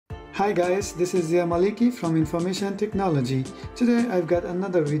Hi guys, this is Maliky from Information Technology. Today I've got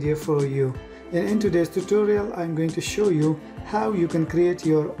another video for you. In today's tutorial I'm going to show you how you can create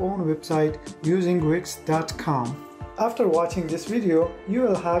your own website using Wix.com. After watching this video, you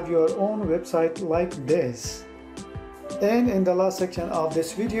will have your own website like this. And in the last section of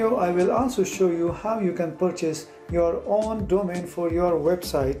this video, I will also show you how you can purchase your own domain for your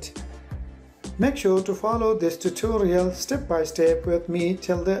website. Make sure to follow this tutorial step by step with me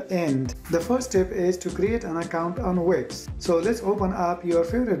till the end. The first step is to create an account on Wix. So let's open up your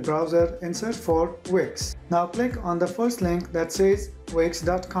favorite browser and search for Wix. Now click on the first link that says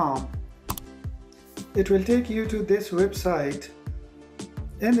Wix.com. It will take you to this website.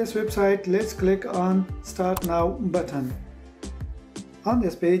 In this website, let's click on Start Now button. On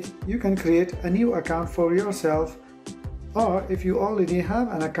this page, you can create a new account for yourself, or if you already have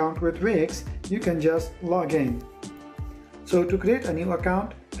an account with Wix, you can just log in. So to create a new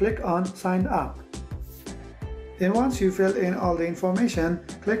account, click on Sign Up. And once you fill in all the information,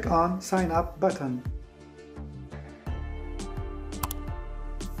 click on Sign Up button.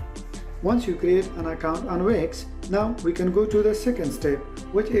 Once you create an account on Wix, now we can go to the second step,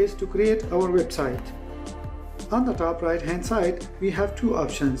 which is to create our website. On the top right hand side, we have two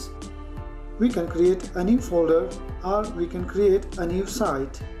options. We can create a new folder or we can create a new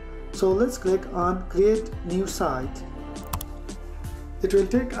site. So let's click on Create New Site. It will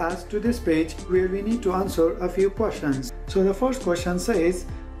take us to this page where we need to answer a few questions. So the first question says,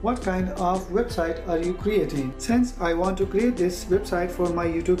 what kind of website are you creating? Since I want to create this website for my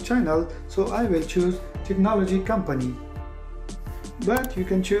YouTube channel, so I will choose Technology Company. But you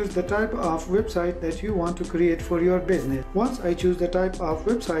can choose the type of website that you want to create for your business. Once I choose the type of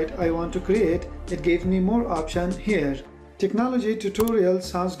website I want to create, it gives me more options here. Technology tutorial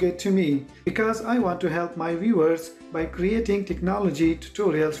sounds good to me because I want to help my viewers by creating technology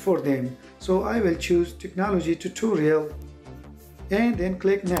tutorials for them. So I will choose Technology Tutorial and then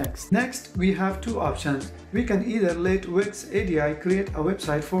click Next. Next, we have two options. We can either let Wix ADI create a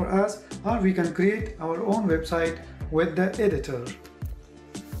website for us, or we can create our own website with the editor.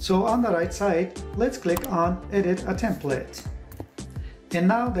 So on the right side, let's click on Edit a Template. And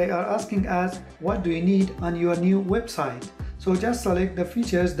now they are asking us, what do you need on your new website? So just select the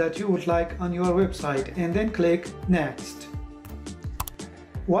features that you would like on your website and then click Next.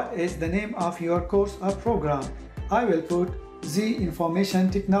 What is the name of your course or program? I will put Z Information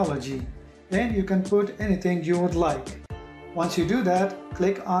Technology, and you can put anything you would like. Once you do that,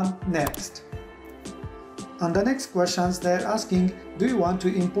 click on Next. On the next questions, they're asking, do you want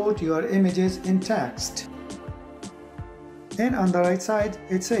to import your images in text? And on the right side,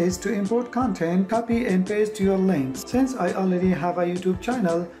 it says to import content, copy and paste your links. Since I already have a YouTube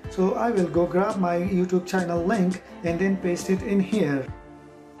channel, so I will go grab my YouTube channel link and then paste it in here.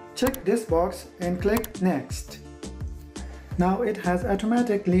 Check this box and click Next. Now it has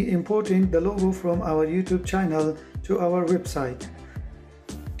automatically imported the logo from our YouTube channel to our website.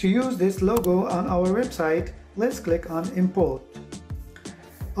 To use this logo on our website, let's click on Import.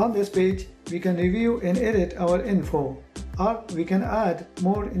 On this page, we can review and edit our info, or we can add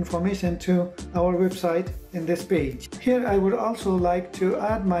more information to our website in this page. Here I would also like to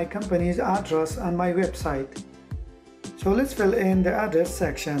add my company's address on my website. So let's fill in the address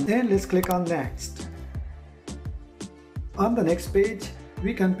section and let's click on Next. On the next page,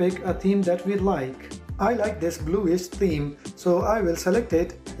 we can pick a theme that we like. I like this bluish theme, so I will select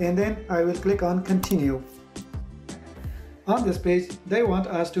it and then I will click on Continue. On this page, they want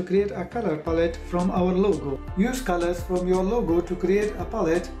us to create a color palette from our logo. Use colors from your logo to create a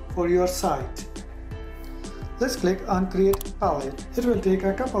palette for your site. Let's click on Create Palette. It will take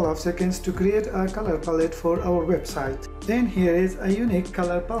a couple of seconds to create a color palette for our website. Then here is a unique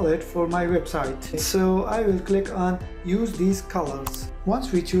color palette for my website. So I will click on Use these colors.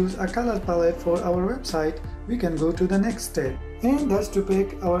 Once we choose a color palette for our website, we can go to the next step. And that's to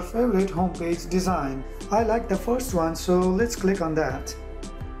pick our favorite homepage design. I like the first one, so let's click on that.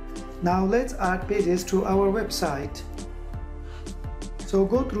 Now let's add pages to our website. So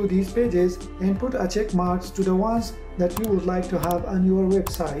go through these pages and put a check marks to the ones that you would like to have on your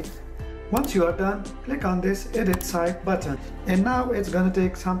website. Once you are done, click on this Edit Site button. And now it's gonna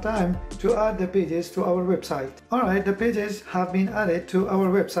take some time to add the pages to our website. Alright, the pages have been added to our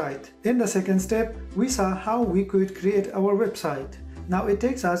website. In the second step, we saw how we could create our website. Now it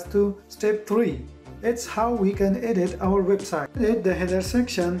takes us to step 3. It's how we can edit our website. Edit the header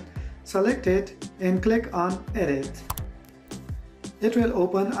section, select it and click on Edit. It will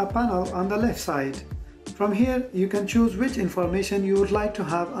open a panel on the left side. From here, you can choose which information you would like to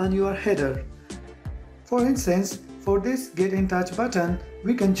have on your header. For instance, For this Get in Touch button,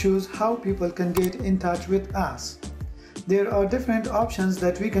 we can choose how people can get in touch with us. There are different options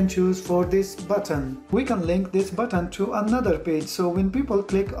that we can choose for this button. We can link this button to another page, so when people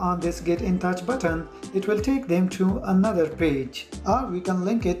click on this Get in Touch button, it will take them to another page. Or we can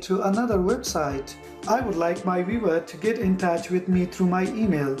link it to another website. I would like my viewer to get in touch with me through my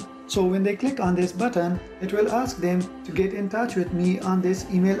email. So when they click on this button, it will ask them to get in touch with me on this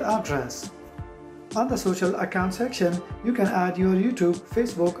email address. On the social account section, you can add your YouTube,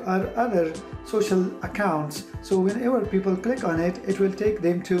 Facebook or other social accounts. So whenever people click on it, it will take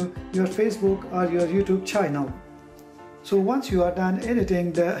them to your Facebook or your YouTube channel. So once you are done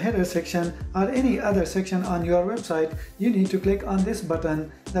editing the header section or any other section on your website, you need to click on this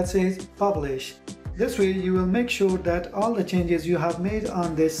button that says Publish. This way you will make sure that all the changes you have made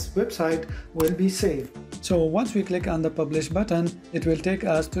on this website will be saved. So once we click on the Publish button, it will take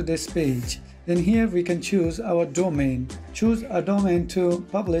us to this page. Then here we can choose our domain. Choose a domain to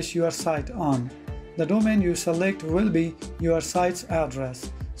publish your site on. The domain you select will be your site's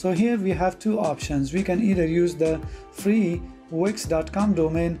address. So here we have two options. We can either use the free wix.com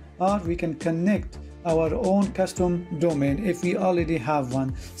domain, or we can connect our own custom domain if we already have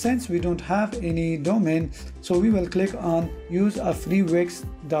one. Since we don't have any domain, so we will click on use a free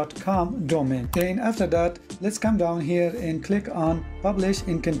wix.com domain. And after that, let's come down here and click on Publish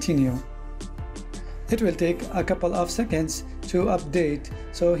and Continue. It will take a couple of seconds to update.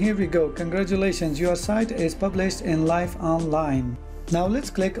 So here we go. Congratulations, your site is published in live online. Now let's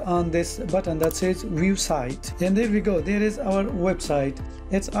click on this button that says View Site. And there we go. There is our website.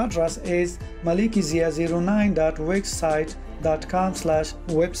 Its address is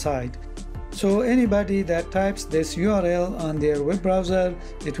malikyzia09.wixsite.com/website. So anybody that types this URL on their web browser,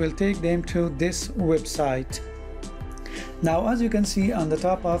 it will take them to this website. Now as you can see on the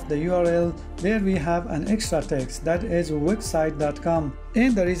top of the URL, there we have an extra text that is wixsite.com.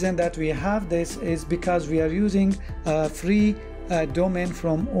 And the reason that we have this is because we are using a free domain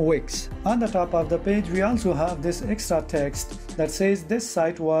from Wix. On the top of the page, we also have this extra text that says this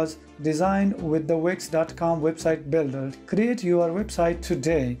site was designed with the wix.com website builder. Create your website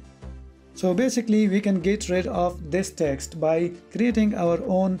today. So basically we can get rid of this text by creating our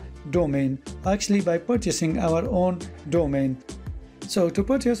own domain, actually by purchasing our own domain. So to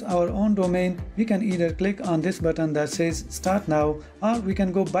purchase our own domain, we can either click on this button that says Start Now, or we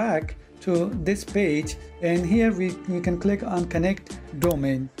can go back to this page, and here we can click on Connect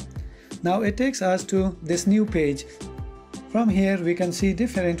Domain. Now it takes us to this new page. From here we can see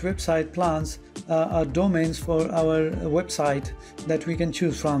different website plans or domains for our website that we can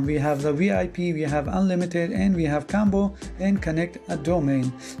choose from. We have the VIP, we have Unlimited, and we have Combo and Connect a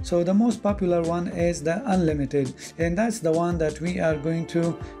Domain. So the most popular one is the Unlimited, and that's the one that we are going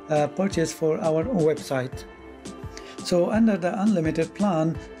to purchase for our website. So under the Unlimited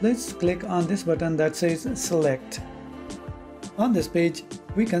plan, let's click on this button that says Select. On this page,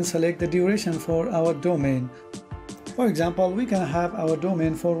 we can select the duration for our domain. For example, we can have our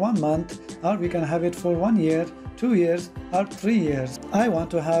domain for 1 month, or we can have it for 1 year, 2 years, or 3 years. I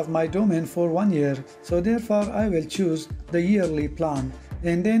want to have my domain for 1 year, so therefore I will choose the yearly plan,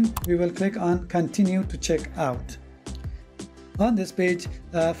 and then we will click on Continue to check out. On this page,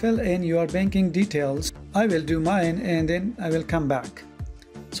 fill in your banking details. I will do mine and then I will come back.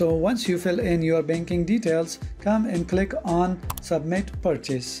 So once you fill in your banking details, come and click on Submit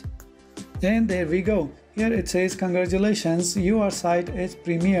Purchase. And there we go. Here it says, congratulations, your site is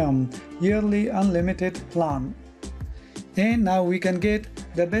premium, yearly unlimited plan. And now we can get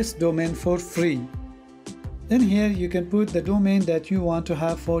the best domain for free. In here you can put the domain that you want to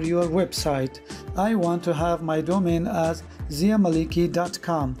have for your website. I want to have my domain as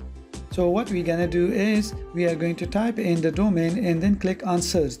ziamaliky.com. So what we're gonna do is we are going to type in the domain and then click on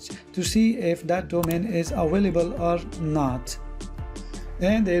search to see if that domain is available or not.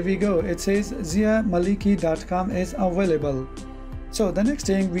 And there we go, it says ziamaliky.com is available. So the next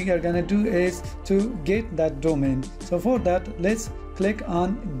thing we are gonna do is to get that domain. So for that, let's click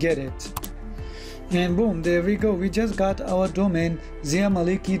on Get It. And boom, there we go, we just got our domain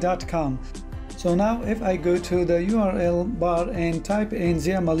ziamaliky.com. So now if I go to the URL bar and type in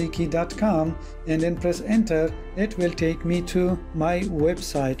ziamaliky.com and then press enter, it will take me to my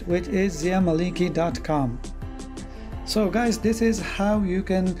website, which is ziamaliky.com. So guys, this is how you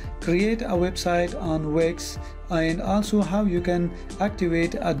can create a website on Wix and also how you can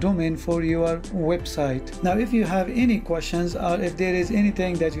activate a domain for your website. Now if you have any questions or if there is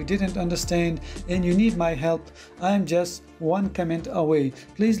anything that you didn't understand and you need my help, I am just one comment away.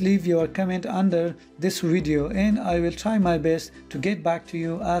 Please leave your comment under this video and I will try my best to get back to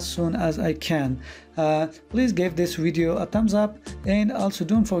you as soon as I can. Please give this video a thumbs up and also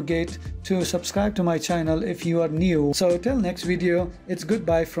don't forget to subscribe to my channel if you are new. So till next video, it's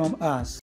goodbye from us.